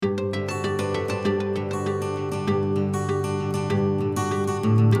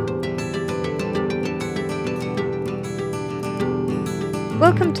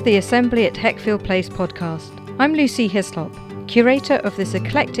Welcome to the Assembly at Heckfield Place podcast. I'm Lucy Hislop, curator of this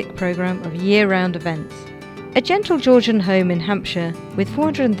eclectic programme of year-round events. A gentle Georgian home in Hampshire with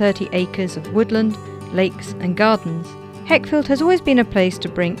 430 acres of woodland, lakes and gardens, Heckfield has always been a place to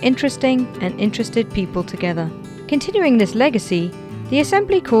bring interesting and interested people together. Continuing this legacy, the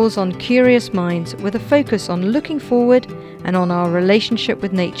Assembly calls on curious minds with a focus on looking forward and on our relationship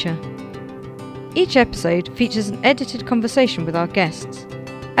with nature. Each episode features an edited conversation with our guests.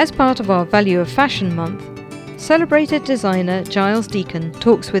 As part of our Value of Fashion month, celebrated designer Giles Deacon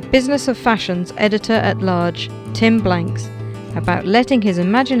talks with Business of Fashion's editor-at-large, Tim Blanks, about letting his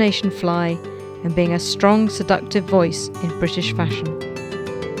imagination fly and being a strong, seductive voice in British fashion.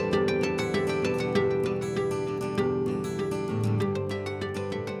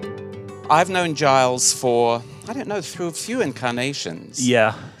 I've known Giles for, through a few incarnations.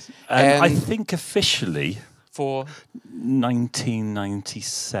 Yeah. And I think officially for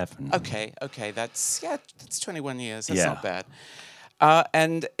 1997. Okay, that's 21 years. That's Yeah. not bad.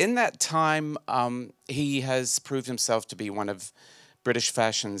 And in that time, he has proved himself to be one of British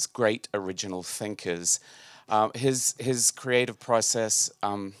fashion's great original thinkers. His creative process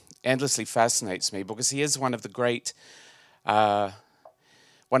endlessly fascinates me because he is one of the great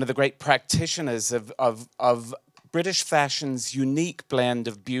practitioners of British fashion's unique blend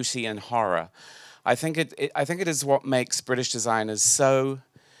of beauty and horror. I think it is what makes British designers so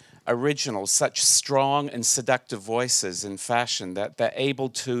original, such strong and seductive voices in fashion, that they're able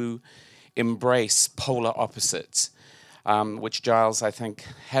to embrace polar opposites, which Giles, I think,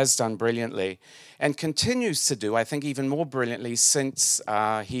 has done brilliantly and continues to do, I think, even more brilliantly since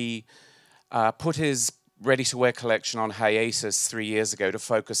he put his ready-to-wear collection on hiatus 3 years ago to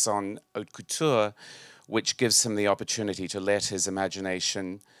focus on haute couture, which gives him the opportunity to let his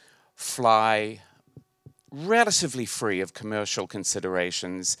imagination fly relatively free of commercial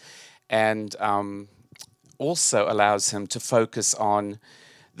considerations, and also allows him to focus on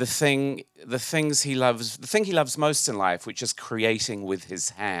the thing he loves most in life, which is creating with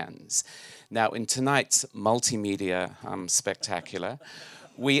his hands. Now, in tonight's multimedia spectacular,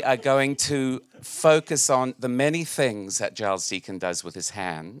 we are going to focus on the many things that Giles Deacon does with his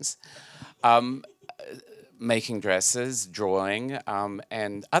hands, making dresses, drawing,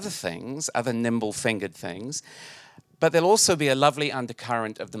 and other things, other nimble-fingered things. But there'll also be a lovely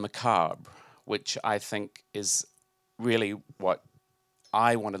undercurrent of the macabre, which I think is really what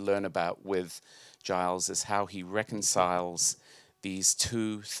I want to learn about with Giles, is how he reconciles these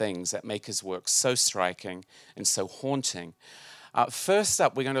two things that make his work so striking and so haunting. First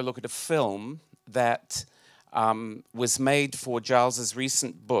up, we're going to look at a film that was made for Giles's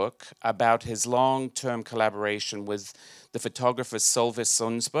recent book about his long-term collaboration with the photographer Sylvis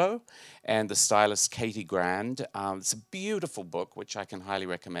Sundsbo and the stylist Katie Grand. It's a beautiful book, which I can highly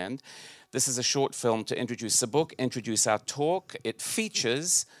recommend. This is a short film to introduce the book, introduce our talk. It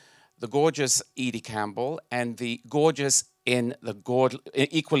features the gorgeous Edie Campbell and the gorgeous in the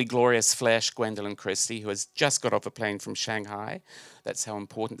equally glorious flesh, Gwendolyn Christie, who has just got off a plane from Shanghai. That's how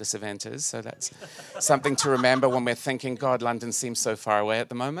important this event is. So that's something to remember when we're thinking, God, London seems so far away at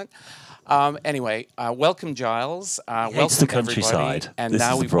the moment. Anyway, welcome, Giles. Welcome the countryside. And this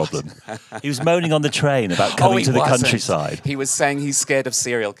now is the we've problem. He was moaning on the train about coming to the countryside. He was saying he's scared of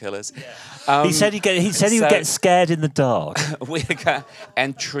serial killers. Yeah. He said he would get scared in the dark.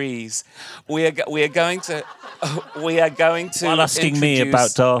 And trees. We are going to. While asking me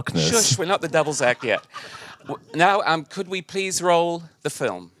about darkness. Shush, we're not the devil's act yet. Now, could we please roll the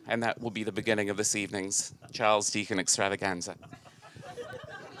film? And that will be the beginning of this evening's Giles Deacon extravaganza.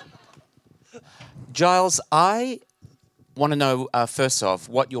 Giles, I want to know, first off,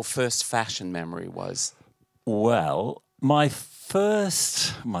 what your first fashion memory was. Well, my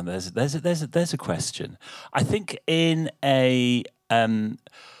first... there's a question. I think in a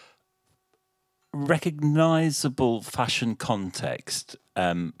recognisable fashion context,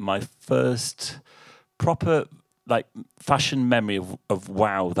 my first proper fashion memory of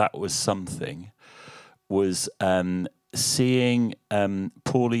wow, that was something, was seeing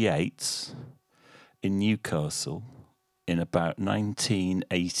Paula Yates in Newcastle in about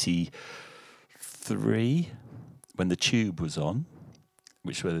 1983 when the Tube was on,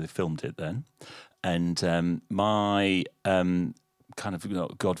 which where they filmed it then, and my kind of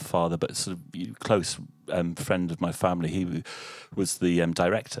godfather, but sort of close friend of my family, he was the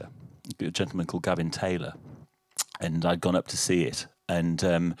director, a gentleman called Gavin Taylor, and I'd gone up to see it,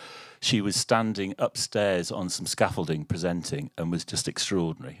 and she was standing upstairs on some scaffolding presenting and was just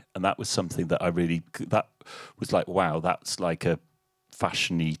extraordinary. And that was something that that was like, wow, that's like a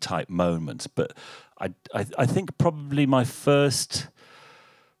fashion-y type moment. But I think probably my first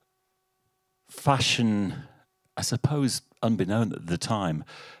fashion, I suppose, unbeknown at the time,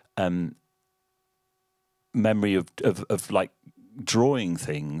 memory of like drawing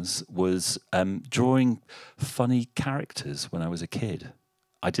things was drawing funny characters when I was a kid.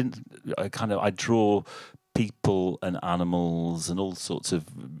 I draw people and animals and all sorts of,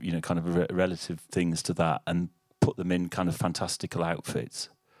 kind of relative things to that, and put them in kind of fantastical outfits.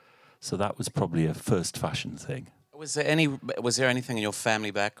 So that was probably a first fashion thing. Was there anything in your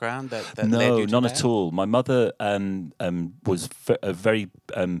family background that no, led you to none that? at all. My mother was a very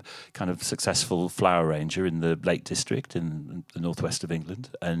kind of successful flower ranger in the Lake District in the northwest of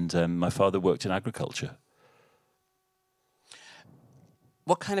England, and my father worked in agriculture.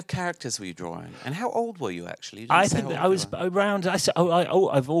 What kind of characters were you drawing, and how old were you actually? I think I was around.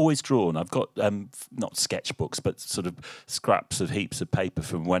 I've always drawn. I've got not sketchbooks, but sort of scraps of heaps of paper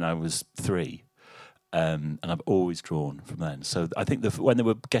from when I was 3. And I've always drawn from then. So I think when they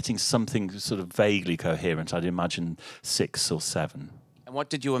were getting something sort of vaguely coherent, I'd imagine 6 or 7. And what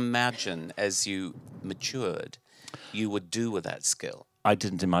did you imagine as you matured you would do with that skill? I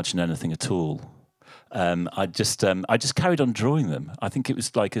didn't imagine anything at all. I just carried on drawing them. I think it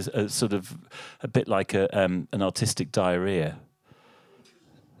was like a sort of a bit like an artistic diarrhea.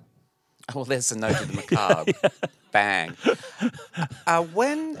 Oh, well, there's a note of the macabre. Yeah. Bang.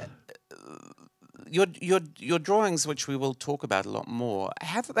 When your drawings, which we will talk about a lot more,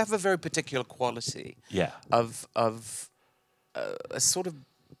 have a very particular quality. Yeah. Of a sort of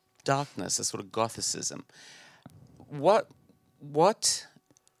darkness, a sort of gothicism. What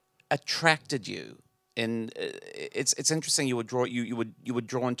attracted you? It's interesting. You were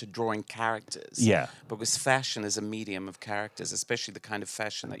drawn to drawing characters. Yeah. Because fashion is a medium of characters, especially the kind of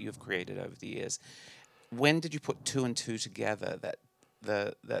fashion that you've created over the years. When did you put 2 and 2 together?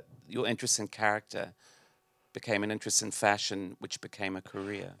 That your interest in character became an interest in fashion, which became a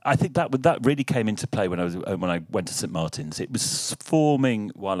career. I think that really came into play when I went to St Martin's. It was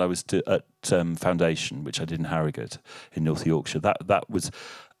forming while I was at Foundation, which I did in Harrogate in North Yorkshire. That was.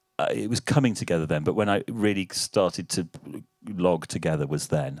 It was coming together then, but when I really started to log together was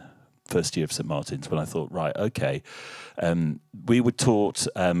then, first year of St Martin's, when I thought, right, okay. We were taught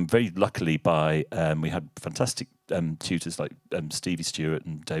very luckily by, we had fantastic tutors like Stevie Stewart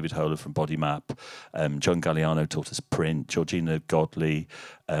and David Holer from Body Map. John Galliano taught us print. Georgina Godley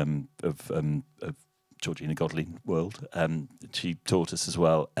of Georgina Godley World. She taught us as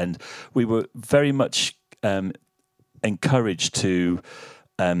well. And we were very much encouraged to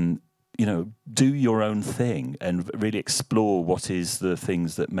do your own thing and really explore what is the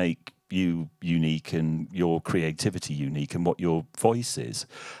things that make you unique and your creativity unique and what your voice is.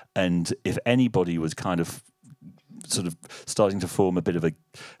 And if anybody was kind of sort of starting to form a bit of a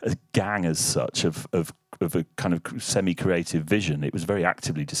gang as such of a kind of semi-creative vision, it was very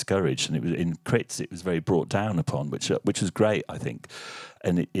actively discouraged, and it was in crits it was very brought down upon, which was great, I think.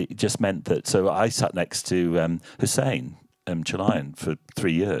 And it just meant that, so I sat next to Hussein Chalayan for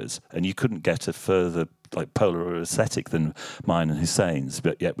 3 years, and you couldn't get a further like polar aesthetic than mine and Hussein's,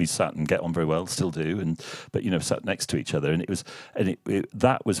 but yet we sat and get on very well, still do, but sat next to each other, and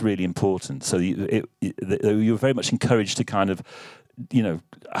that was really important. So you were very much encouraged to kind of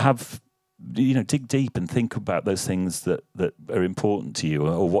have dig deep and think about those things that are important to you,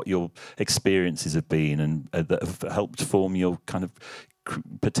 or what your experiences have been, and that have helped form your kind of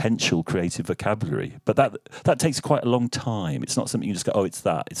potential creative vocabulary. But that takes quite a long time. It's not something you just go, oh, it's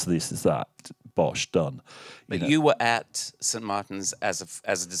that, it's this, it's that, bosh, done. But you were at St Martin's as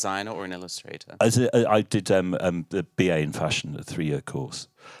a designer or an illustrator? I did the BA in fashion, a 3-year course,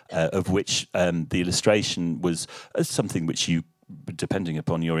 of which the illustration was something which you, depending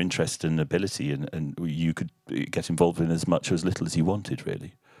upon your interest and ability, and you could get involved in as much or as little as you wanted,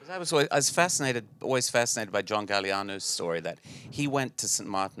 really. I was always fascinated by John Galliano's story that he went to St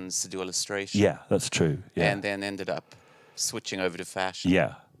Martin's to do illustration. Yeah, that's true. Yeah. And then ended up switching over to fashion.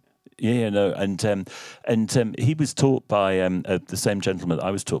 Yeah. No, and he was taught by the same gentleman that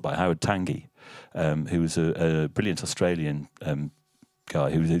I was taught by, Howard Tanguy, who was a brilliant Australian guy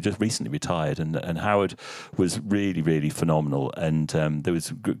who just recently retired, and Howard was really, really phenomenal. And there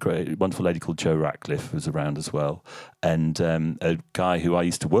was a great, wonderful lady called Jo Ratcliffe who was around as well, and a guy who I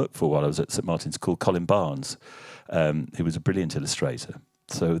used to work for while I was at St Martin's called Colin Barnes, who was a brilliant illustrator.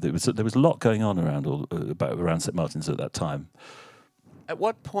 So there was a lot going on around St Martin's at that time. At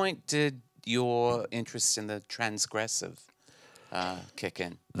what point did your interest in the transgressive kick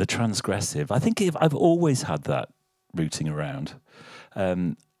in? The transgressive, I think I've always had that rooting around.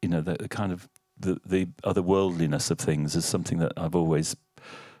 The kind of the otherworldliness of things is something that I've always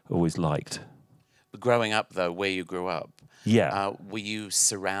liked. growing up, though, where you grew up, Yeah. were you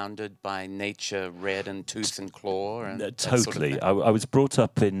surrounded by nature, red and tooth and claw? And that Totally. sort of thing? I was brought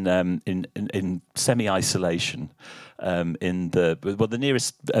up in semi-isolation. In the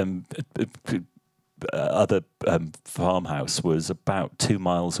nearest other farmhouse was about 2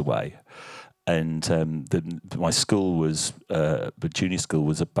 miles away, and my school was the junior school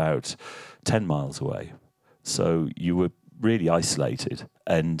was about 10 miles away. So you were really isolated,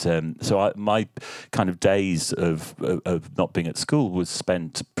 and my kind of days of not being at school was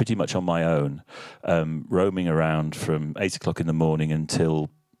spent pretty much on my own, roaming around from 8 o'clock in the morning until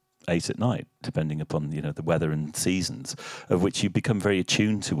 8 at night, depending upon the weather and seasons, of which you become very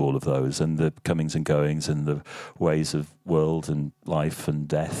attuned to all of those and the comings and goings and the ways of world and life and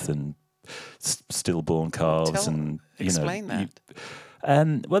death and stillborn calves Explain that.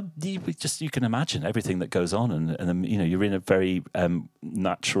 Well, you can imagine everything that goes on, and you're in a very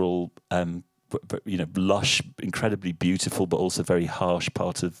natural, lush, incredibly beautiful, but also very harsh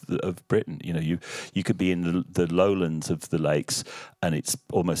part of Britain. You could be in the lowlands of the lakes, and it's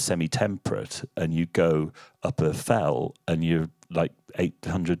almost semi-temperate, and you go up a fell, and you're like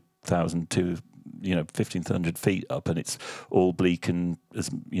 800,000 to 1,500 feet up, and it's all bleak and as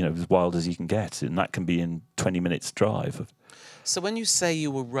wild as you can get, and that can be in 20 minutes drive. So when you say you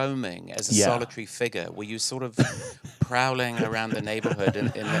were roaming as a solitary figure, were you sort of prowling around the neighborhood in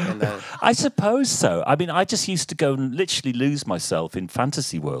the... I suppose so. I mean, I just used to go and literally lose myself in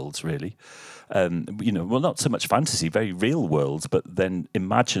fantasy worlds, really. Well, not so much fantasy, very real worlds, but then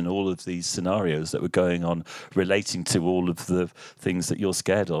imagine all of these scenarios that were going on relating to all of the things that you're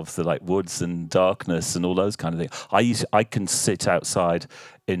scared of, the like woods and darkness and all those kind of things. I can sit outside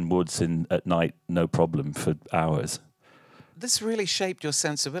in woods at night, no problem, for hours. This really shaped your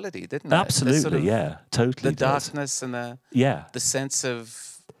sensibility, didn't it? Absolutely, sort of, yeah, totally. The darkness and the sense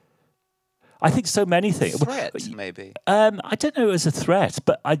of... I think so many things. Threat, maybe. I don't know as a threat,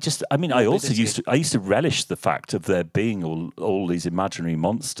 but I used to relish the fact of there being all these imaginary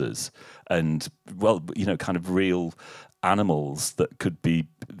monsters and, kind of real animals that could be,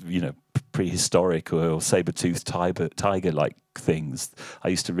 prehistoric or saber-toothed tiger-like things. I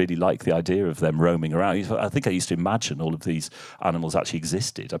used to really like the idea of them roaming around. I think I used to imagine all of these animals actually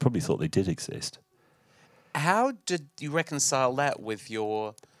existed. I probably thought they did exist. How did you reconcile that with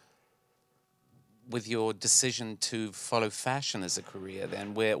your decision to follow fashion as a career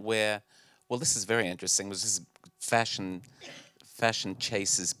then, where this is very interesting, was this fashion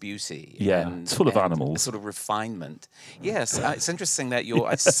chases beauty. Yeah, it's full of animals. A sort of refinement. Yes, it's interesting that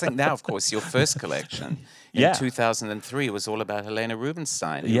I think now, of course, your first collection in 2003 was all about Helena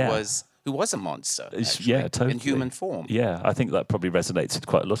Rubinstein, who was a monster, actually, totally. in human form. Yeah, I think that probably resonates with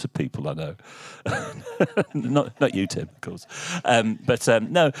quite a lot of people I know. not you, Tim, of course.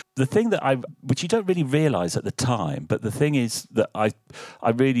 No, the thing which you don't really realise at the time, but the thing is that I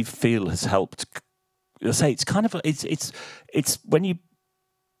really feel has helped. I say it's kind of it's when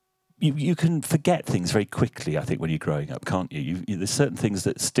you can forget things very quickly. I think when you're growing up, can't you? There's certain things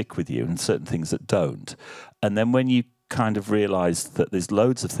that stick with you and certain things that don't. And then when you kind of realise that there's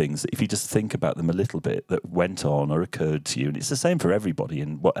loads of things that if you just think about them a little bit that went on or occurred to you, and it's the same for everybody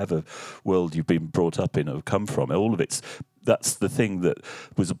in whatever world you've been brought up in or come from. All of that's the thing that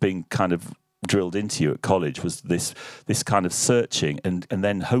was being kind of drilled into you at college, was this kind of searching and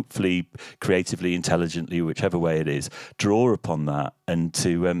then hopefully creatively, intelligently, whichever way it is, draw upon that and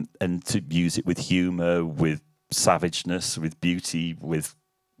to use it with humour, with savageness, with beauty, with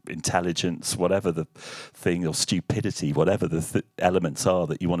intelligence, whatever the thing, or stupidity, whatever the elements are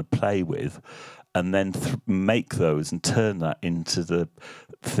that you want to play with, and then make those and turn that into the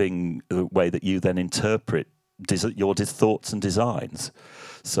way that you then interpret your thoughts and designs.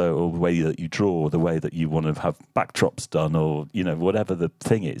 So, or the way that you draw, the way that you want to have backdrops done, or whatever the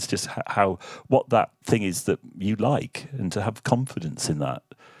thing is, just what that thing is that you like, and to have confidence in that.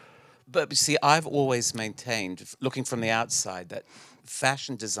 But see, I've always maintained, looking from the outside, that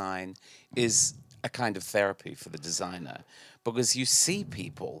fashion design is a kind of therapy for the designer, because you see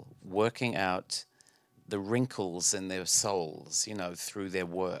people working out the wrinkles in their souls, through their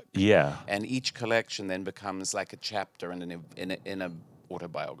work. Yeah. And each collection then becomes like a chapter in a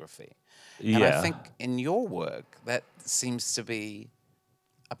autobiography. Yeah. And I think in your work, that seems to be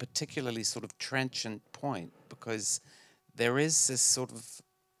a particularly sort of trenchant point, because there is this sort of...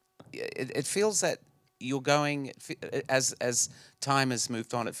 It feels that you're going, as time has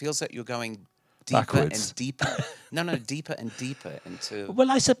moved on, it feels that you're going deeper backwards. And deeper. Deeper and deeper into... Well,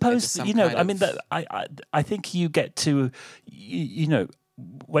 I suppose, I think you get to,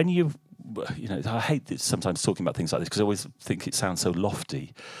 when you I hate sometimes talking about things like this because I always think it sounds so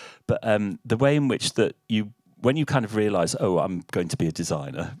lofty. But the way in which that when you kind of realise, oh, I'm going to be a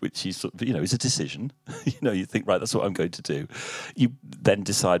designer, which is is a decision. You think, right, that's what I'm going to do. You then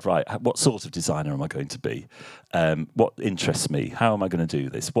decide, right, what sort of designer am I going to be? What interests me? How am I going to do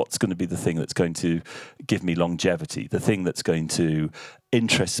this? What's going to be the thing that's going to give me longevity? The thing that's going to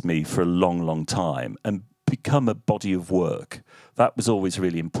interest me for a long, long time and become a body of work. That was always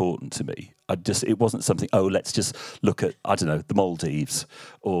really important to me. It wasn't something, let's just look at, I don't know, the Maldives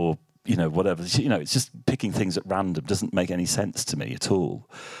or whatever. It's just picking things at random doesn't make any sense to me at all.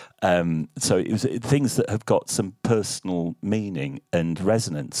 So it was things that have got some personal meaning and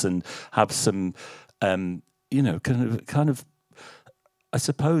resonance and have some, kind of, I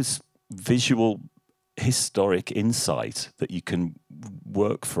suppose, visual, historic insight that you can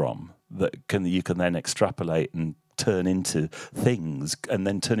work from. You can then extrapolate and turn into things, and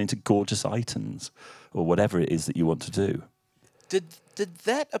then turn into gorgeous items, or whatever it is that you want to do. Did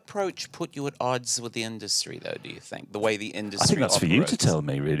that approach put you at odds with the industry, though? Do you think the way the industry? I think that's operates? for you to tell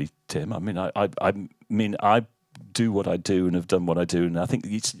me, really, Tim. I mean, I do what I do and have done what I do, and I think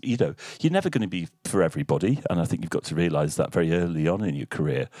you're never going to be for everybody, and I think you've got to realise that very early on in your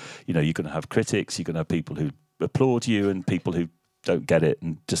career. You're going to have critics, you're going to have people who applaud you, and people who don't get it,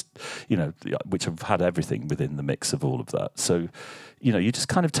 and just which have had everything within the mix of all of that. So you just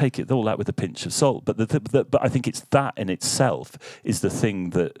kind of take it all out with a pinch of salt. But but I think it's that in itself is the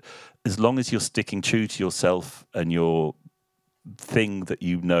thing that, as long as you're sticking true to yourself and your thing that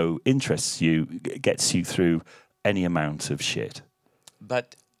interests you, gets you through any amount of shit.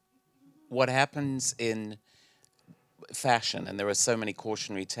 But what happens in fashion, and there are so many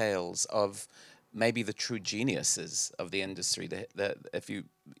cautionary tales of maybe the true geniuses of the industry. That if you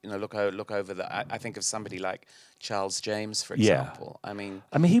look over I think of somebody like Charles James, for example. Yeah. I mean,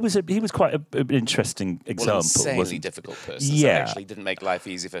 he was quite an interesting example. Insanely difficult person. Yeah, so actually didn't make life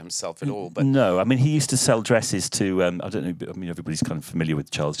easy for himself at all. But no, I mean, he used to sell dresses to. I don't know. I mean, everybody's kind of familiar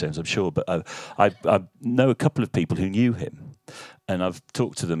with Charles James, I'm sure, but I know a couple of people who knew him. And I've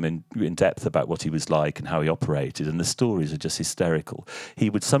talked to them in depth about what he was like and how he operated, and the stories are just hysterical. He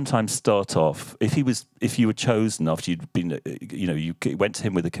would sometimes start off, if you were chosen after you'd been, you went to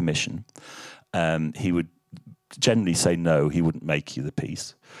him with a commission, he would generally say no, he wouldn't make you the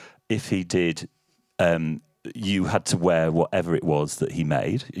piece. If he did, you had to wear whatever it was that he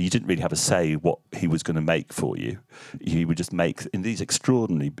made. You didn't really have a say what he was going to make for you. He would just make in these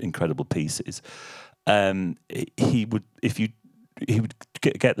extraordinarily incredible pieces. He would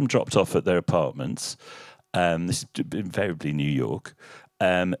get them dropped off at their apartments. This is invariably New York.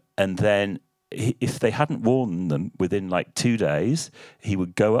 And then if they hadn't worn them within like 2 days, he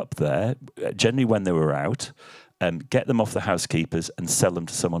would go up there, generally when they were out, get them off the housekeepers and sell them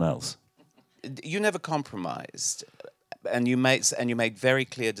to someone else. You never compromised. And you made very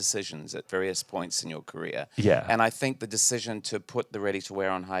clear decisions at various points in your career. Yeah. And I think the decision to put the ready-to-wear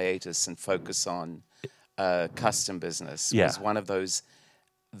on hiatus and focus on custom business was one of those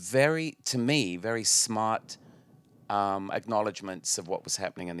very smart acknowledgements of what was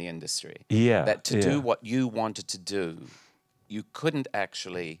happening in the industry. Yeah. That to do what you wanted to do, you couldn't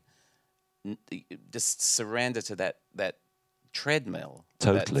actually just surrender to that treadmill.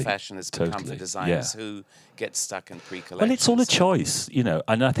 Totally. That fashion has become for designers who get stuck in pre-collections. Well, it's all a choice,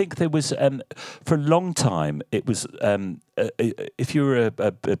 and I think there was, for a long time, it was, if you were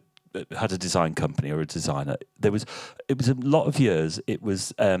had a design company or a designer, it was a lot of years, it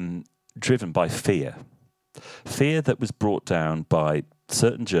was driven by fear. Fear that was brought down by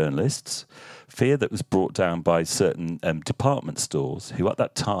certain journalists, fear that was brought down by certain department stores who at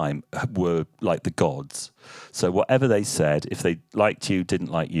that time were like the gods. So whatever they said, if they liked you, didn't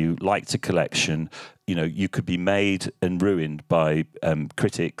like you, liked a collection, you could be made and ruined by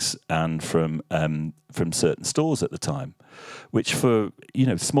critics and from certain stores at the time, which for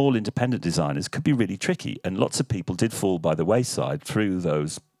small independent designers could be really tricky. And lots of people did fall by the wayside through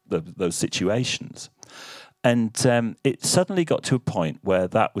those situations. And it suddenly got to a point where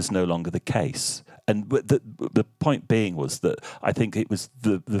that was no longer the case. And the point being was that I think it was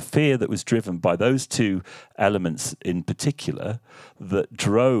the fear that was driven by those two elements in particular that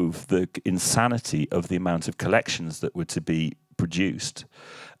drove the insanity of the amount of collections that were to be produced.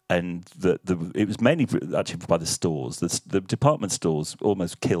 and it was mainly actually by the stores. The department stores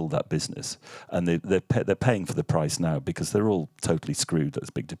almost killed that business, and they're paying for the price now because they're all totally screwed. Those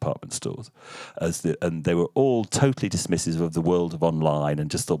big department stores, and they were all totally dismissive of the world of online, and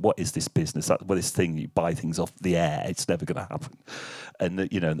just thought, what is this business? This thing you buy things off the air. It's never going to happen. And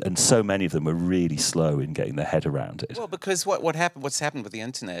and so many of them were really slow in getting their head around it. Well, because what's happened with the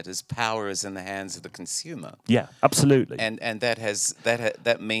internet is power is in the hands of the consumer. Yeah, absolutely. And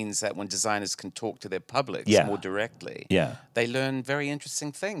that means that when designers can talk to their publics more directly, they learn very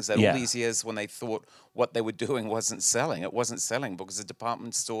interesting things. That all these years when they thought what they were doing wasn't selling, it wasn't selling because the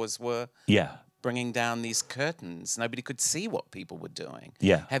department stores were bringing down these curtains. Nobody could see what people were doing.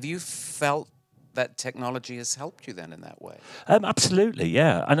 Yeah. Have you felt that technology has helped you then in that way? Absolutely,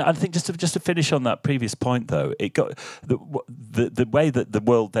 yeah. And I think just to finish on that previous point, though, it got the way that the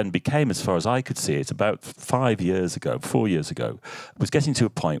world then became, as far as I could see it, about 4 years ago, was getting to a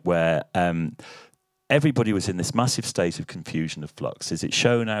point where everybody was in this massive state of confusion, of flux. Is it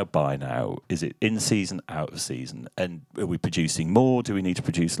show now, buy now? Is it in season, out of season? And are we producing more? Do we need to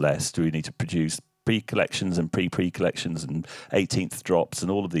produce less? Do we need to produce pre-collections and pre-collections and 18th drops and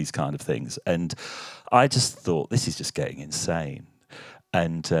all of these kind of things? And I just thought, this is just getting insane.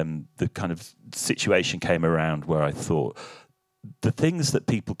 And the kind of situation came around where I thought, the things that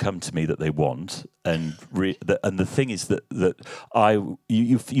people come to me that they want, and the thing is that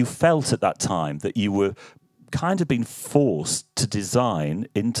you felt at that time that you were kind of being forced to design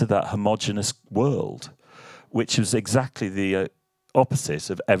into that homogenous world, which was exactly the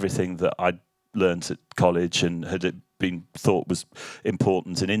opposite of everything that I'd learned at college and had been thought was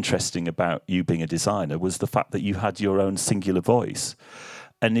important and interesting about you being a designer, was the fact that you had your own singular voice.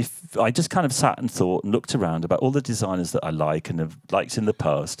 And if I just kind of sat and thought and looked around about all the designers that I like and have liked in the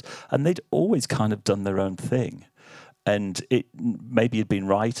past, and they'd always kind of done their own thing. And it maybe had been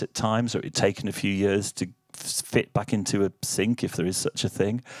right at times, or it had taken a few years to fit back into a sync, if there is such a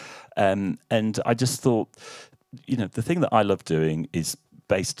thing. And I just thought, the thing that I love doing is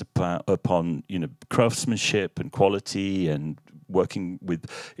based upon craftsmanship and quality and working with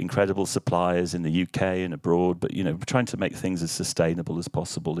incredible suppliers in the UK and abroad, but trying to make things as sustainable as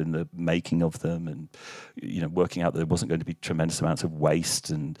possible in the making of them, and working out that there wasn't going to be tremendous amounts of waste,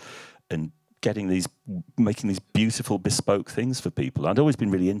 and making these beautiful bespoke things for people. I'd always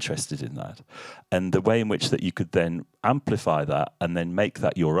been really interested in that, and the way in which that you could then amplify that and then make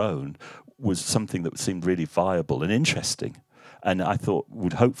that your own was something that seemed really viable and interesting, and I thought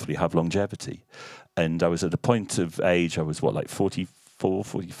would hopefully have longevity. And I was at a point of age, I was 44,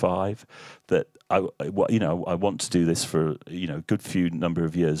 45, that I want to do this for a good few number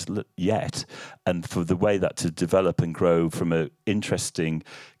of years yet, and for the way that to develop and grow from an interesting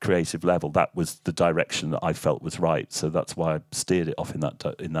creative level, that was the direction that I felt was right. So that's why I steered it off in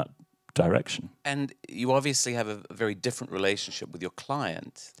that direction. And you obviously have a very different relationship with your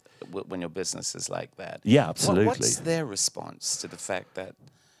client when your business is like that. Yeah, absolutely. What's their response to the fact that?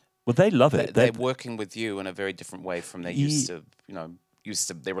 Well, they love it. They're working with you in a very different way from they used to.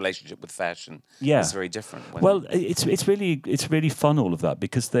 Their relationship with fashion is very different. Well, it's really fun, all of that,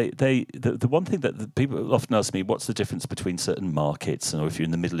 because the one thing that people often ask me, what's the difference between certain markets, or if you're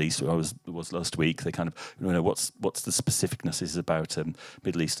in the Middle East, where I was last week, they kind of what's the specificness is about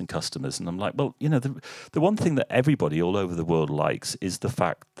Middle Eastern customers, and I'm like, well, the one thing that everybody all over the world likes is the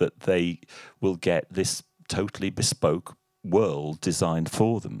fact that they will get this totally bespoke world designed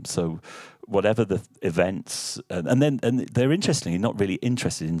for them. So whatever the events, and they're interestingly not really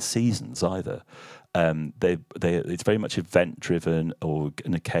interested in seasons either. It's very much event driven or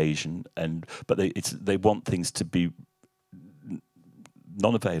an occasion, but they want things to be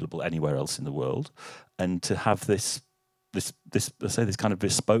non-available anywhere else in the world, and to have this let's say this kind of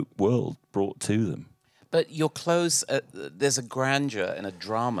bespoke world brought to them. But your clothes, there's a grandeur and a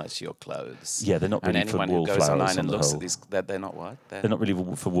drama to your clothes. Yeah, they're not really for wallflowers. And anyone who goes online and looks at these, they're not what? They're not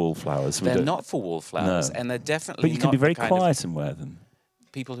really for wallflowers. They're not for wallflowers, and they're definitely. But you can be very quiet and wear them.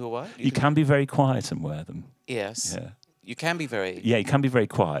 People who are what? You can be very quiet and wear them. Yes. Yeah. You can be very. Yeah, you can be very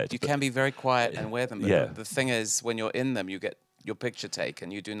quiet. You can be very quiet and wear them. But the thing is, when you're in them, you get your picture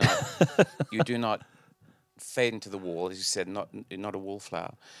taken. You do not. You do not fade into the wall, as you said. Not a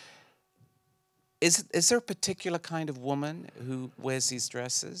wallflower. Is there a particular kind of woman who wears these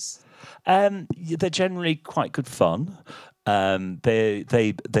dresses? They're generally quite good fun. They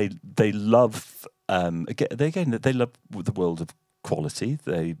love they love the world of quality.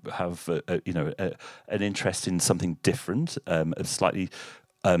 They have an interest in something different, a slightly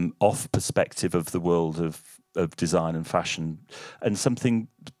off perspective of the world of design and fashion, and something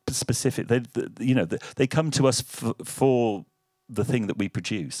specific. They come to us for the thing that we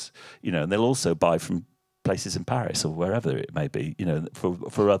produce, and they'll also buy from places in Paris or wherever it may be,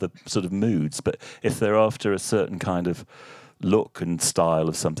 for other sort of moods. But if they're after a certain kind of look and style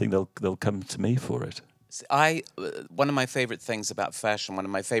of something, they'll come to me for it. One of my favorite things about fashion, one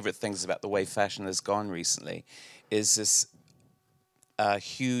of my favorite things about the way fashion has gone recently, is this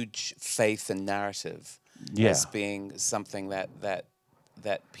huge faith in narrative as being something that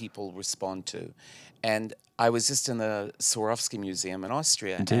people respond to. And I was just in the Swarovski Museum in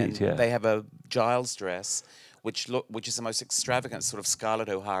Austria, Indeed, and they have a Giles dress, which is the most extravagant sort of Scarlett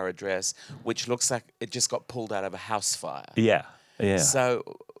O'Hara dress, which looks like it just got pulled out of a house fire. Yeah. So,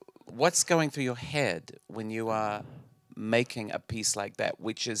 what's going through your head when you are making a piece like that,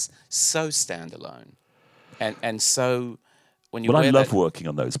 which is so standalone, and so when you? Well, I love working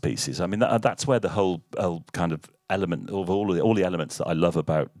on those pieces. I mean, that's where the whole kind of element of all the elements that I love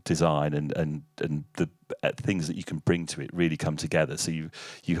about design and the things that you can bring to it really come together. So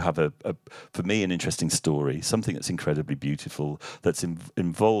you have for me an interesting story, something that's incredibly beautiful, that's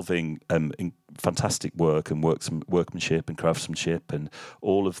involving in fantastic work and workmanship and craftsmanship and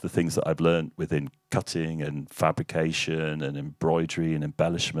all of the things that I've learned within cutting and fabrication and embroidery and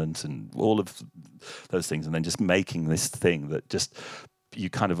embellishment and all of those things, and then just making this thing that just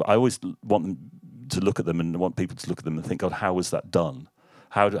I always want them to look at them and want people to look at them and think, God, how was that done?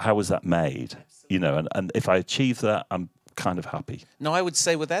 How was that made? And if I achieve that, I'm kind of happy. No, I would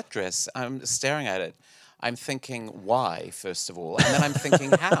say with that dress, I'm staring at it, I'm thinking why, first of all, and then I'm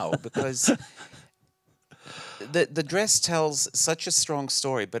thinking how, because the dress tells such a strong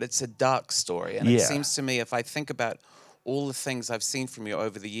story, but it's a dark story. And it seems to me, if I think about all the things I've seen from you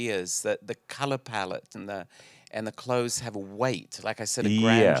over the years, that the color palette and the clothes have a weight, like I said, a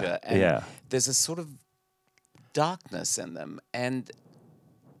grandeur. And there's a sort of darkness in them. And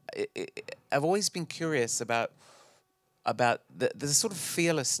I've always been curious about the sort of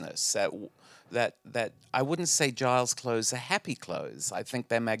fearlessness that I wouldn't say Giles clothes are happy clothes. I think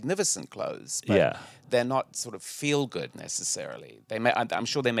they're magnificent clothes, but they're not sort of feel good necessarily. I'm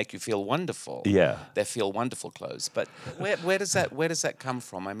sure they make you feel wonderful. Yeah, they feel wonderful clothes. But where does that come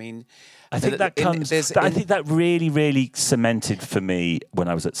from? I mean, I think that comes. I think that really cemented for me when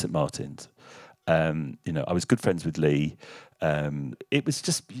I was at St. Martin's. I was good friends with Lee. It was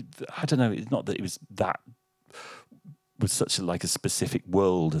just, I don't know. It's not that it was that was such a specific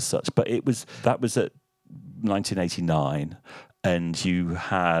world as such, but that was at 1989, and you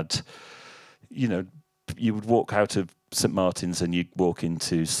had, you would walk out of St. Martin's and you'd walk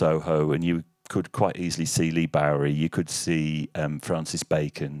into Soho, and you could quite easily see Lee Bowery. You could see Francis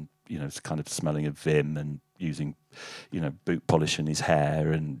Bacon, kind of smelling of Vim and using, boot polish in his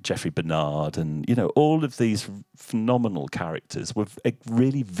hair, and Geoffrey Bernard, and all of these phenomenal characters were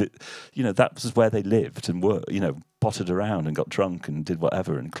really, that was where they lived and were, potted around and got drunk and did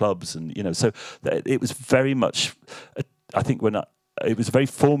whatever in clubs, and so it was very much, I think it was a very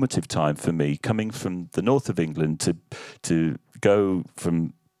formative time for me coming from the north of England to go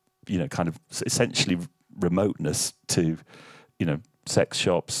from kind of essentially remoteness to sex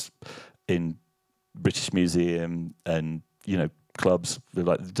shops in British Museum and clubs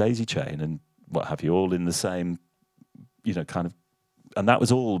like the Daisy Chain and what have you, all in the same kind of, and that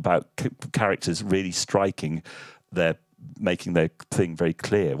was all about characters really making their thing very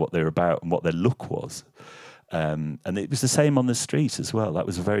clear, what they're about and what their look was, and it was the same on the street as well. That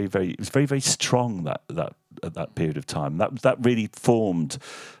was very strong that at that period of time. That really formed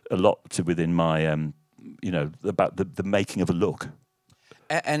a lot within my about the making of a look.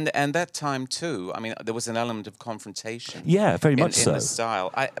 And that time too, I mean, there was an element of confrontation. Yeah, very much so. In the style.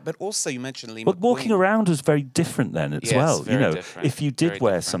 But also you mentioned Lee McQueen. But walking around was very different then as well. Very different. If you did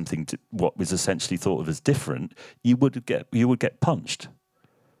wear something what was essentially thought of as different, you would get punched.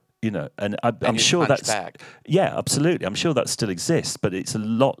 And I'm sure that's back. Yeah, absolutely. I'm sure that still exists, but it's a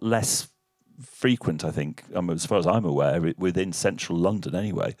lot less frequent, I think, as far as I'm aware, within central London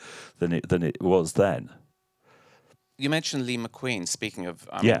anyway, than it was then. You mentioned Lee McQueen. Speaking of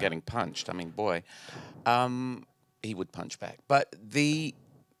getting punched, I mean, boy, he would punch back. But the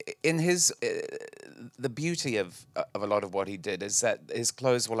beauty of a lot of what he did is that his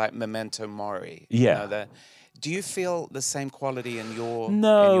clothes were like memento mori. Yeah. Do you feel the same quality in your?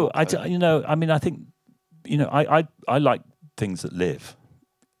 No, I mean, I think I like things that live.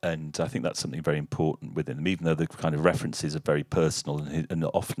 And I think that's something very important within them, even though the kind of references are very personal and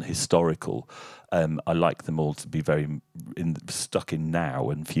often historical. I like them all to be very stuck in now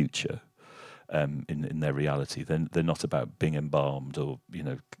and future, in their reality. They're not about being embalmed or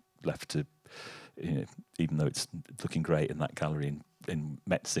left to you know, even though it's looking great in that gallery in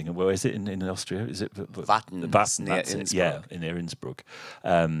Metzing, and where is it in Austria? Is it Watten, near Innsbruck. Yeah, near Innsbruck.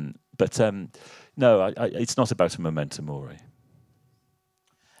 No, it's not about a memento mori.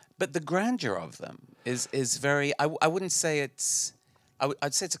 But the grandeur of them is very. I wouldn't say it's.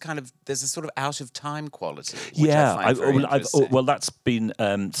 I'd say it's a kind of. There's a sort of out of time quality. Which I find very interesting. Well, that's been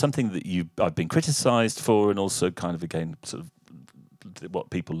something that I've been criticised for, and also kind of again sort of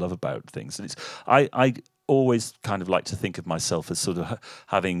what people love about things. And I always kind of like to think of myself as sort of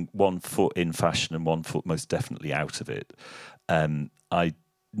having one foot in fashion and one foot most definitely out of it. I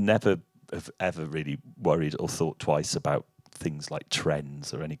never have ever really worried or thought twice about things like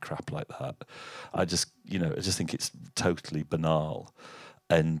trends or any crap like that. I just think it's totally banal,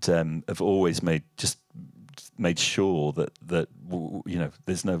 and have always made sure that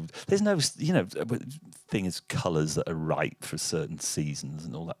there's no thing as colours that are right for certain seasons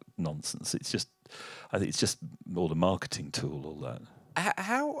and all that nonsense. I think it's just all the marketing tool, all that.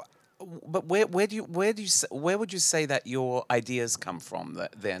 How? But where would you say that your ideas come from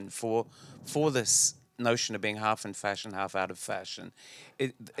then for this notion of being half in fashion, half out of fashion?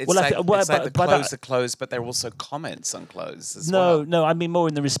 It's like the clothes are clothes, but they're also comments on clothes as well. No, I mean more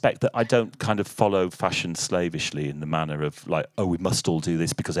in the respect that I don't kind of follow fashion slavishly in the manner of like, oh, we must all do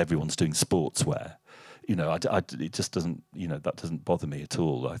this because everyone's doing sportswear. You know, it just doesn't, that doesn't bother me at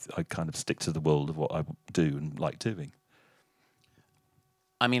all. I kind of stick to the world of what I do and like doing.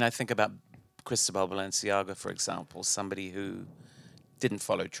 I mean, I think about Cristobal Balenciaga, for example, somebody who didn't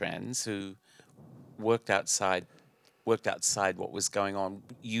follow trends, who worked outside what was going on,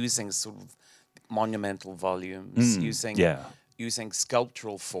 using sort of monumental volumes, using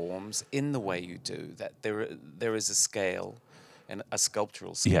sculptural forms in the way you do. That there is a scale, and a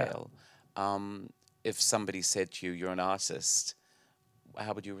sculptural scale. Yeah. If somebody said to you, "You're an artist,"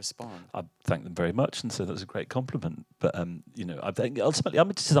 how would you respond? I'd thank them very much and say that's a great compliment. But I think ultimately I'm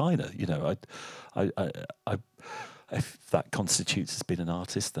a designer. I if that constitutes as being an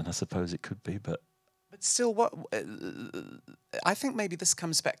artist, then I suppose it could be. But still, I think maybe this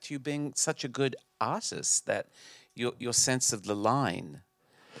comes back to you being such a good artist, that your sense of the line.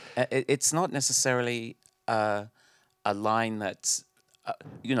 It's not necessarily a line that's.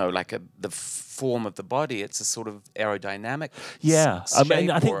 Like the form of the body, it's a sort of aerodynamic. Yeah, I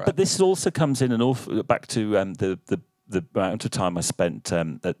think, but this also comes in back to the amount of time I spent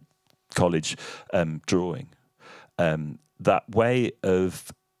at college drawing. That way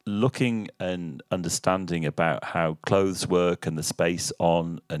of looking and understanding about how clothes work and the space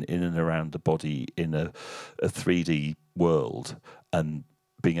on and in and around the body in a 3D world, and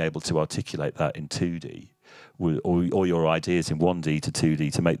being able to articulate that in 2D. Or your ideas in 1D to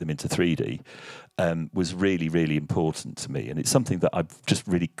 2D to make them into 3D was really, really important to me. And it's something that I've just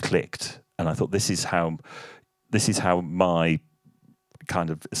really clicked. And I thought this is how my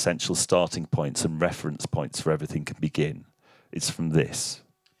kind of essential starting points and reference points for everything can begin. It's from this.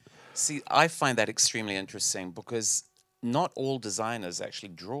 See, I find that extremely interesting because not all designers actually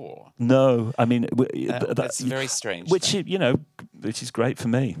draw. No, I mean... that's very strange. Which is great for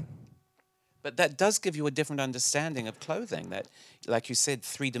me. But that does give you a different understanding of clothing. That, like you said,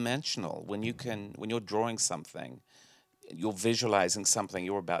 three-dimensional. When you're drawing something, you're visualizing something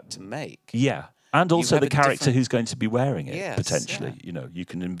you're about to make. Yeah, and also the character who's going to be wearing it potentially. Yeah. You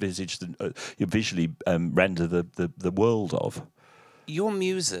can envisage you visually render the world of. Your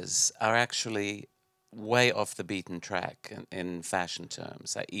muses are actually way off the beaten track in fashion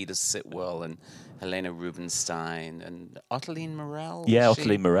terms, like Edith Sitwell and Helena Rubinstein and Ottilie Morel. Yeah,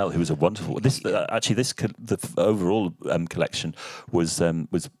 Ottilie Morel, who was a wonderful. The overall collection was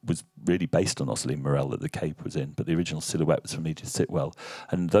really based on Ottilie Morel that the cape was in, but the original silhouette was from Edith Sitwell.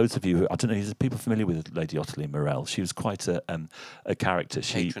 And those of you who, I don't know, is people familiar with Lady Ottilie Morel? She was quite a character.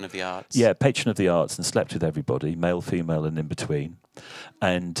 Patron of the arts. Yeah, patron of the arts, and slept with everybody, male, female, and in between.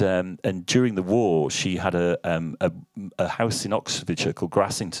 And during the war, she had a house in Oxfordshire called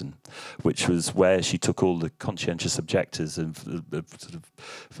Grassington, which was where she took all the conscientious objectors and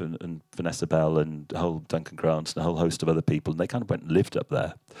Vanessa Bell and the whole Duncan Grant and a whole host of other people, and they kind of went and lived up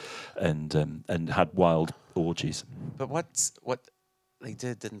there, and had wild orgies. But what they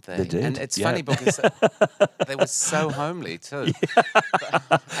did, didn't they? They did. And it's funny because they were so homely too.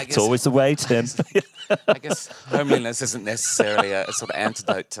 Yeah. It's always the way, Tim. I guess homeliness isn't necessarily a sort of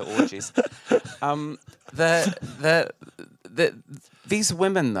antidote to orgies. These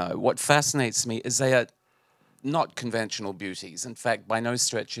women, though, what fascinates me is they are not conventional beauties. In fact, by no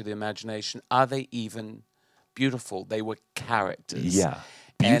stretch of the imagination are they even beautiful. They were characters. Yeah.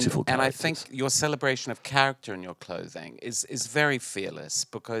 Beautiful and characters. I think your celebration of character in your clothing is very fearless,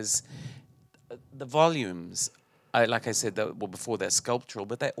 because the volumes, like I said, before they're sculptural,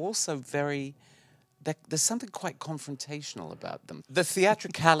 but they're also very. There's something quite confrontational about them. The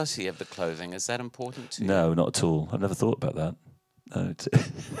theatricality of the clothing, is that important to you? No, not at all. I've never thought about that. No,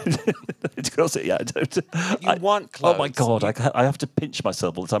 You want clothes. Oh my God, I have to pinch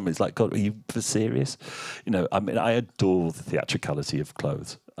myself all the time. It's like, God, are you for serious? I mean, I adore the theatricality of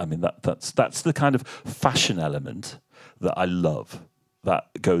clothes. I mean, that's the kind of fashion element that I love.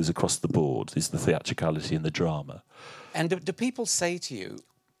 That goes across the board, is the theatricality and the drama. And do people say to you,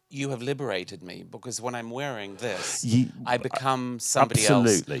 you have liberated me, because when I'm wearing this, I become somebody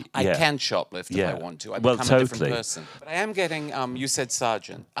absolutely, else. I can shoplift if I want to. I become a different person. But I am getting, you said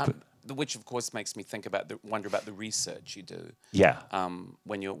sergeant, which of course makes me think wonder about the research you do. Yeah.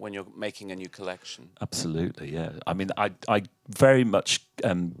 When you're making a new collection. Absolutely, yeah. I mean, I very much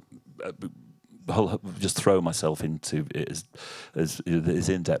just throw myself into it as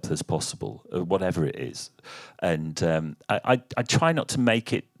in depth as possible, whatever it is, and I try not to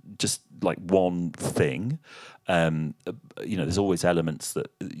make it just like one thing. There's always elements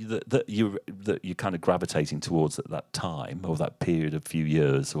that you're kind of gravitating towards at that time or that period of few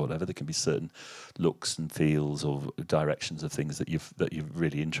years or whatever. There can be certain looks and feels or directions of things that you're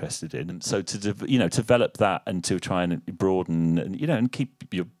really interested in, and so to develop that and to try and broaden and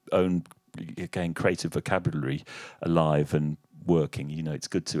keep your own, again, creative vocabulary alive and working. It's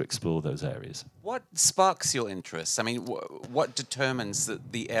good to explore those areas. What sparks your interest? I mean, what determines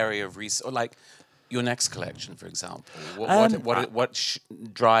the area of research, or like your next collection, for example? What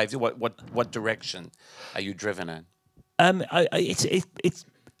drives? What direction are you driven in?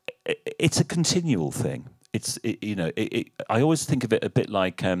 It's a continual thing. I always think of it a bit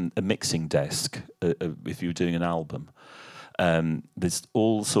like a mixing desk. If you're doing an album, there's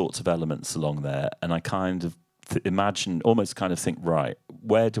all sorts of elements along there, and I kind of almost think, right,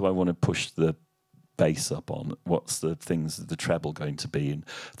 where do I want to push the bass up on? What's the treble going to be? And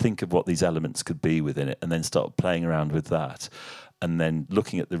think of what these elements could be within it, and then start playing around with that. And then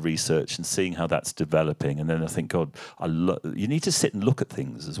looking at the research and seeing how that's developing. And then I think, God, you need to sit and look at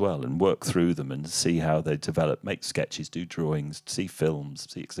things as well and work through them and see how they develop, make sketches, do drawings, see films,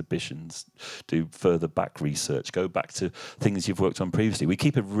 see exhibitions, do further back research, go back to things you've worked on previously. We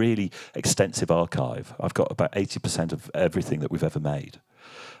keep a really extensive archive. I've got about 80% of everything that we've ever made,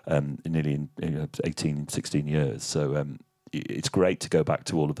 nearly in 18, 16 years. So it's great to go back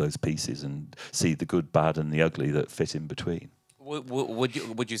to all of those pieces and see the good, bad and the ugly that fit in between.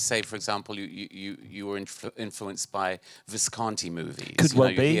 Would you say, for example, you were influenced by Visconti movies? Could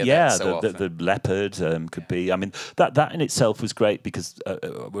well be, yeah. The Leopard could be. I mean, that in itself was great because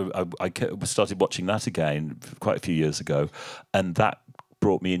I started watching that again quite a few years ago, and that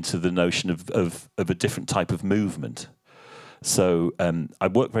brought me into the notion of a different type of movement. So I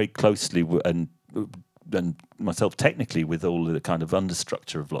work very closely and myself technically with all the kind of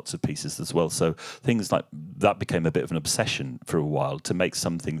understructure of lots of pieces as well. So things like that became a bit of an obsession for a while, to make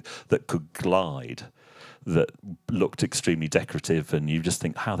something that could glide, that looked extremely decorative, and you just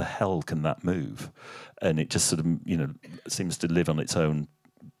think, how the hell can that move? And it just sort of, seems to live on its own,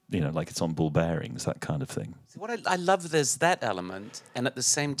 like it's on ball bearings, that kind of thing. So what I love, there's that element, and at the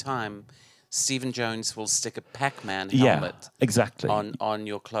same time, Stephen Jones will stick a Pac-Man helmet exactly. on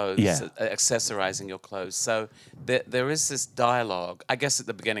your clothes, accessorizing your clothes. So there is this dialogue. I guess at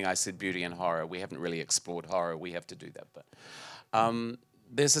the beginning I said beauty and horror. We haven't really explored horror. We have to do that. But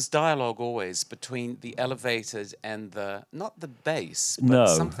there's this dialogue always between the elevated and not the base, but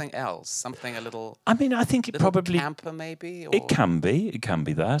something else, something a little. I mean, I think it probably camper maybe. Or? It can be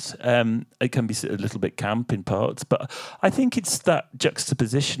that. It can be a little bit camp in parts, but I think it's that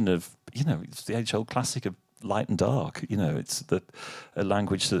juxtaposition of it's the age-old classic of light and dark. It's a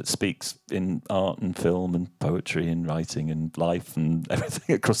language that speaks in art and film and poetry and writing and life and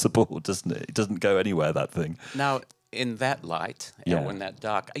everything across the board, doesn't it? It doesn't go anywhere, that thing. Now, in that light, or in that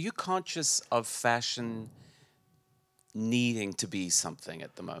dark, are you conscious of fashion needing to be something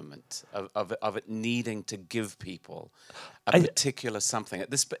at the moment, of it needing to give people a particular something at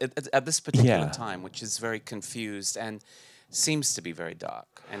this particular time, which is very confused and seems to be very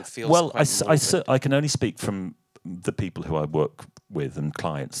dark and feels quite I can only speak from the people who I work with and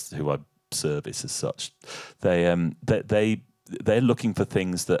clients who I service as such. They're looking for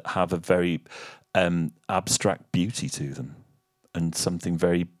things that have a very abstract beauty to them, and something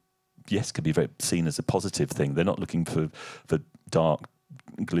very could be very seen as a positive thing. They're not looking for dark,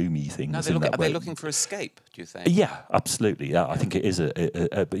 gloomy things. No, are they looking for escape, do you think? Yeah, absolutely. Yeah, I think it is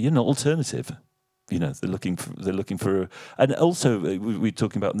an alternative. They're looking for, and also we're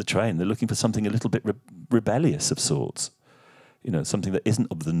talking about on the train. They're looking for something a little bit rebellious of sorts. Something that isn't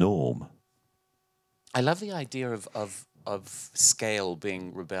of the norm. I love the idea of scale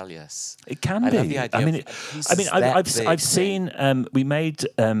being rebellious. It can I be. love the idea I've seen. We made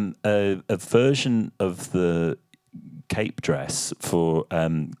a version of the cape dress for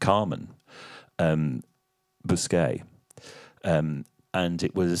Carmen Busquet, and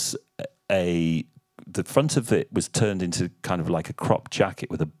it was the front of it was turned into kind of like a crop jacket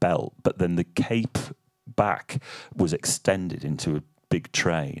with a belt, but then the cape back was extended into a big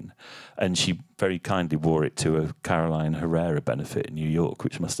train, and she very kindly wore it to a Caroline Herrera benefit in New York,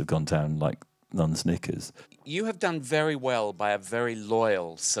 which must have gone down like nun's knickers. You have done very well by a very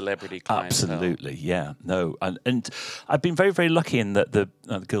loyal celebrity clientele. Absolutely, yeah. No, and I've been very, very lucky in that the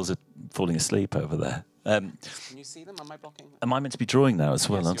girls are falling asleep over there. Can you see them? Am I blocking them? Am I meant to be drawing now as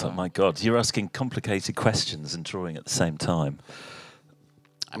well? Yes, Aren't you I? are. My God, you're asking complicated questions and drawing at the same time.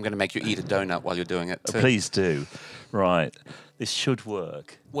 I'm going to make you eat a donut while you're doing it too. Please do. Right. This should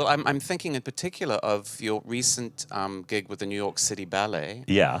work. Well, I'm thinking in particular of your recent gig with the New York City Ballet.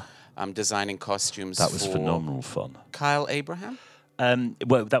 Yeah. Designing costumes That was for phenomenal fun. Kyle Abraham.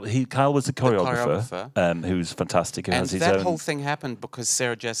 Kyle was the choreographer. Who's fantastic. Who And has his that own. whole thing happened because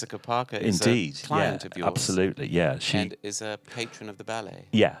Sarah Jessica Parker is Indeed, a client yeah, of yours. absolutely, yeah. And is a patron of the ballet.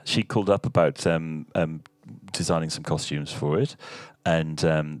 Yeah, she called up about designing some costumes for it, and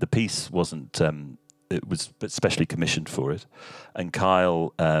the piece wasn't. It was specially commissioned for it, and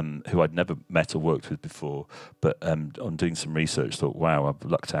Kyle, who I'd never met or worked with before, but on doing some research, thought, "Wow, I've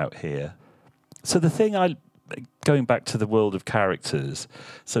lucked out here." So the thing going back to the world of characters.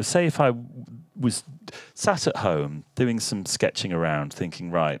 So say if I was sat at home doing some sketching around, thinking,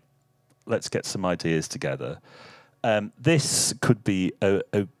 right, let's get some ideas together. This could be a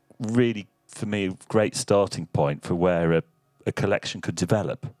really, for me, great starting point for where a collection could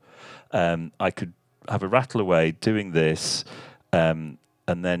develop. I could have a rattle away doing this, and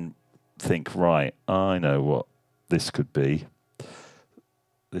then think, right, I know what this could be.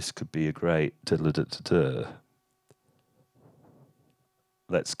 This could be a great da-da-da-da-da.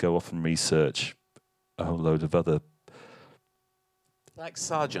 Let's go off and research a whole load of other. Like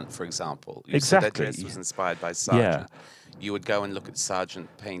Sargent, for example. You Exactly. said that dress was inspired by Sargent. Yeah. You would go and look at Sargent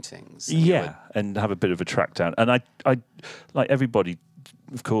paintings. Yeah, and have a bit of a track down. And I like everybody,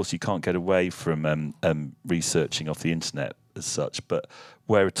 of course, you can't get away from researching off the internet as such, but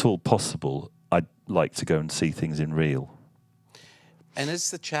where at all possible, I'd like to go and see things in real. And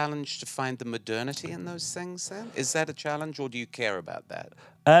is the challenge to find the modernity in those things then? Is that a challenge, or do you care about that?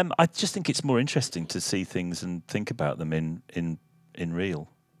 I just think it's more interesting to see things and think about them in real.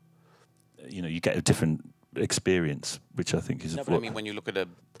 You know, you get a different experience, which I think is. No, but I mean, when you look at a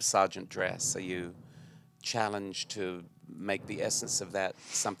Sargent dress, are you challenged to make the essence of that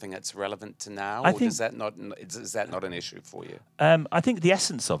something that's relevant to now, or is that not an issue for you? I think the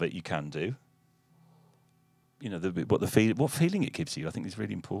essence of it you can do. You know, what feeling it gives you, I think is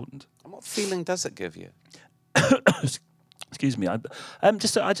really important. And what feeling does it give you? Excuse me. I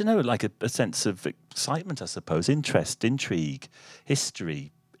don't know, like a sense of excitement, I suppose, interest, intrigue,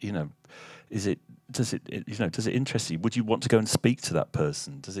 history. You know, does it interest you? Would you want to go and speak to that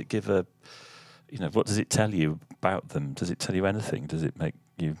person? Does it give what does it tell you about them? Does it tell you anything? Does it make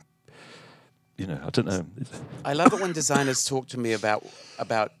you? You know, I don't know. I love it when designers talk to me about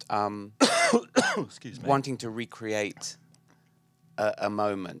Excuse me. wanting to recreate a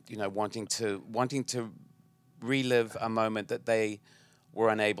moment. You know, wanting to relive a moment that they were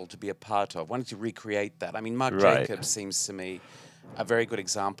unable to be a part of. Wanting to recreate that. I mean, Marc Jacobs seems to me a very good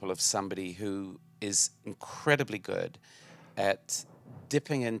example of somebody who is incredibly good at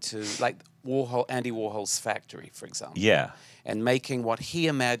dipping into, like, Andy Warhol's factory, for example. Yeah. And making what he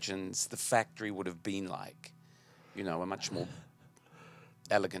imagines the factory would have been like. You know, a much more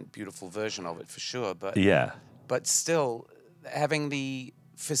elegant, beautiful version of it, for sure. But Yeah. But still, having the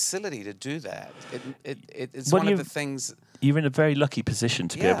facility to do that, it's Well, one of the things. You're in a very lucky position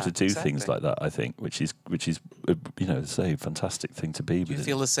to be able to do exactly. things like that, I think, which is say a fantastic thing to be Do you with.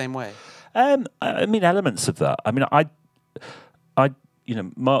 feel the same way? I mean, elements of that. I mean,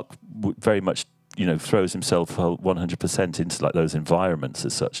 Mark very much, throws himself 100% into like those environments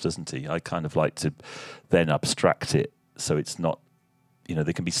as such, doesn't he? I kind of like to then abstract it so it's not,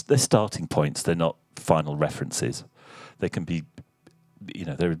 they're starting points. They're not final references. They can be,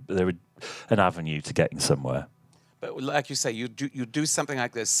 they're an avenue to getting somewhere. But like you say, you do something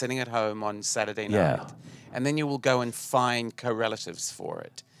like this, sitting at home on Saturday night, and then you will go and find correlatives for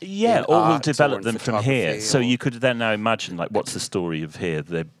it. Yeah, or we'll develop in them from here. So or- you could then now imagine, like, what's the story of here?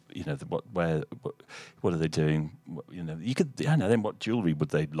 What are they doing? You could, then what jewelry would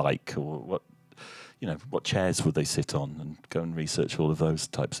they like, or what? what chairs would they sit on, and go and research all of those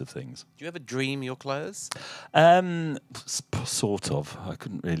types of things. Do you ever dream your clothes? Sort of. I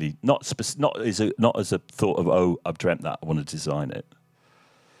couldn't really not as a thought of I've dreamt that I want to design it.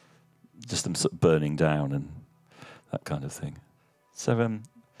 Just them sort of burning down and that kind of thing. So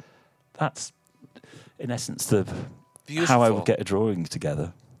that's in essence how I would get a drawing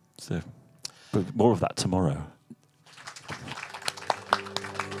together. So but more of that tomorrow.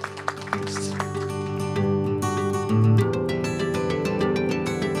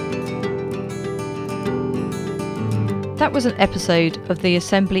 That was an episode of the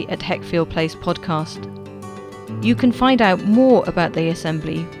Assembly at Heckfield Place podcast. You can find out more about the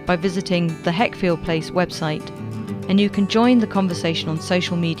Assembly by visiting the Heckfield Place website, and you can join the conversation on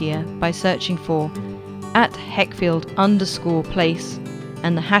social media by searching for @Heckfield_place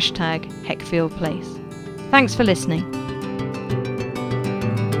and the hashtag Heckfield Place. Thanks for listening.